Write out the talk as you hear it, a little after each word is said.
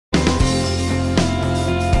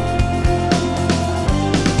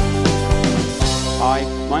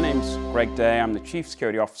Greg. I'm the Chief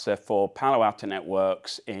Security Officer for Palo Alto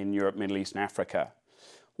Networks in Europe, Middle East, and Africa.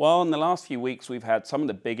 Well, in the last few weeks, we've had some of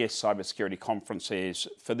the biggest cybersecurity conferences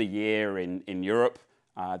for the year in Europe.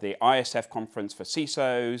 The ISF conference for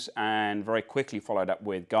CISOs, and very quickly followed up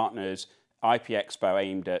with Gartner's IP Expo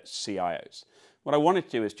aimed at CIOs. What I wanted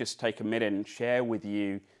to do is just take a minute and share with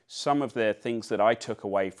you some of the things that I took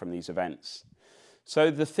away from these events.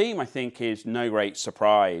 So the theme, I think, is no great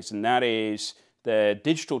surprise, and that is the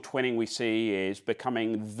digital twinning we see is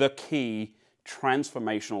becoming the key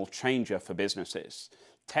transformational changer for businesses.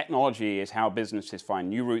 Technology is how businesses find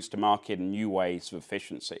new routes to market and new ways of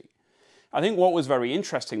efficiency. I think what was very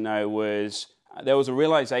interesting, though, was there was a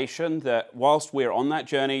realization that whilst we're on that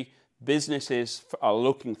journey, businesses are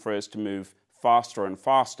looking for us to move faster and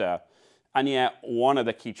faster. And yet, one of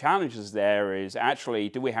the key challenges there is actually,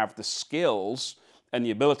 do we have the skills and the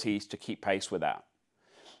abilities to keep pace with that?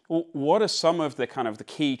 Well, what are some of the the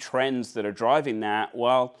key trends that are driving that?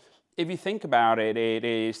 Well, if you think about it, it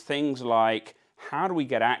is things like, how do we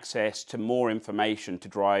get access to more information to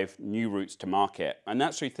drive new routes to market? And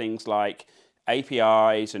that's through things like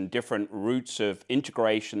APIs and different routes of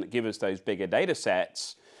integration that give us those bigger data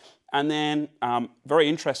sets. And then, very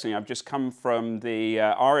interestingly, I've just come from the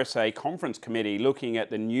RSA conference committee looking at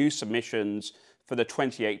the new submissions for the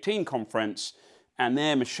 2018 conference, and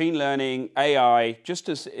their machine learning, AI, just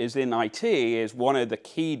as is in IT, is one of the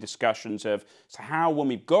key discussions of so how, when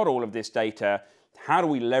we've got all of this data, how do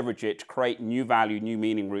we leverage it to create new value, new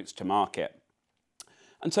meaning routes to market?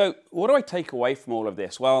 And so what do I take away from all of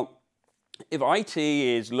this? Well, if IT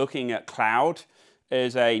is looking at cloud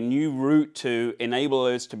as a new route to enable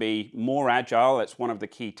us to be more agile, that's one of the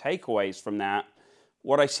key takeaways from that.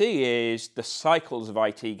 What I see is the cycles of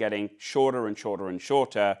IT getting shorter and shorter and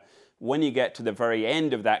shorter. When you get to the very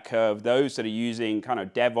end of that curve, those that are using kind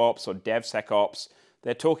of DevOps or DevSecOps,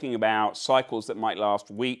 they're talking about cycles that might last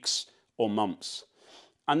weeks or months.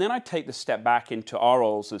 And then I take the step back into our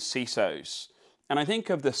roles as CISOs. And I think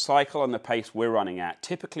of the cycle and the pace we're running at.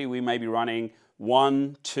 Typically, we may be running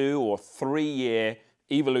 1, 2, or 3 year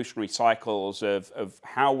evolutionary cycles of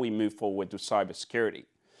how we move forward with cybersecurity.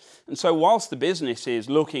 And so whilst the business is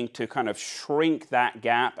looking to kind of shrink that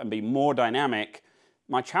gap and be more dynamic,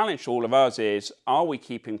 my challenge to all of us is, are we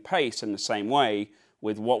keeping pace in the same way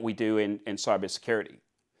with what we do in cybersecurity?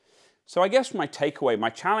 So I guess my takeaway, my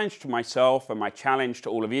challenge to myself and my challenge to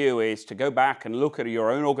all of you is to go back and look at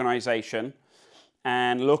your own organization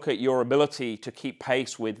and look at your ability to keep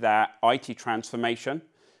pace with that IT transformation.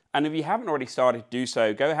 And if you haven't already started to do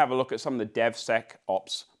so, go have a look at some of the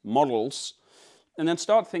DevSecOps models and then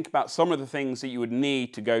start to think about some of the things that you would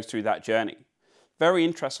need to go through that journey. Very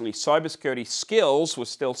interestingly, cybersecurity skills was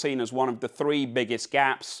still seen as one of the 3 biggest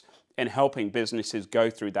gaps in helping businesses go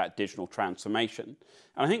through that digital transformation.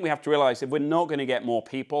 And I think we have to realize if we're not going to get more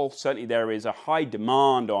people, certainly there is a high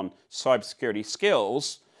demand on cybersecurity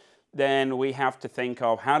skills, then we have to think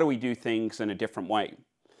of how do we do things in a different way.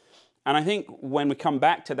 And I think when we come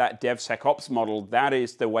back to that DevSecOps model, that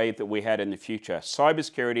is the way that we head in the future.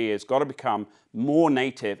 Cybersecurity has got to become more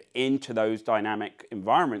native into those dynamic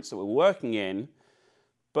environments that we're working in.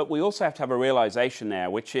 But we also have to have a realization there,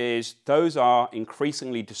 which is those are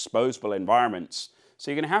increasingly disposable environments. So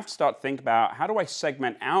you're going to have to start to think about how do I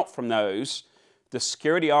segment out from those the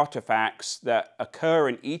security artifacts that occur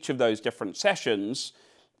in each of those different sessions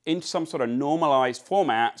into some sort of normalized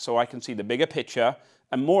format so I can see the bigger picture.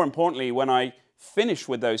 And more importantly, when I finish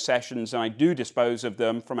with those sessions and I do dispose of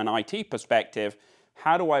them from an IT perspective,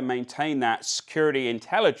 how do I maintain that security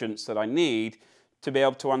intelligence that I need to be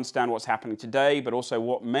able to understand what's happening today, but also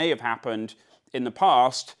what may have happened in the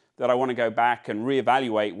past that I want to go back and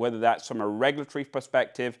reevaluate, whether that's from a regulatory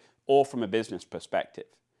perspective or from a business perspective.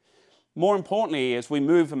 More importantly, as we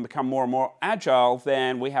move and become more and more agile,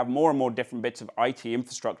 then we have more and more different bits of IT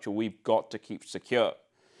infrastructure we've got to keep secure.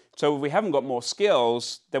 So if we haven't got more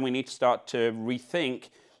skills, then we need to start to rethink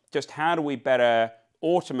just how do we better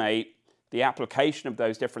automate the application of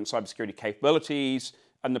those different cybersecurity capabilities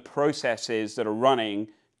and the processes that are running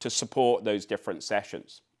to support those different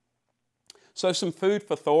sessions. So some food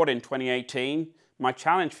for thought in 2018. My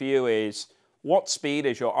challenge for you is, what speed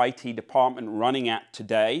is your IT department running at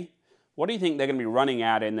today? What do you think they're going to be running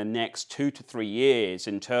at in the next 2 to 3 years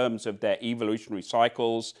in terms of their evolutionary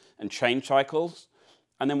cycles and change cycles?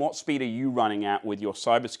 And then what speed are you running at with your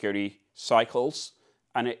cybersecurity cycles?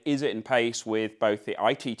 And is it in pace with both the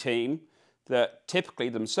IT team that typically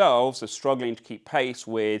themselves are struggling to keep pace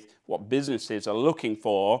with what businesses are looking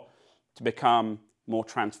for to become more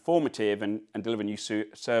transformative and deliver new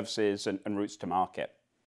services and routes to market?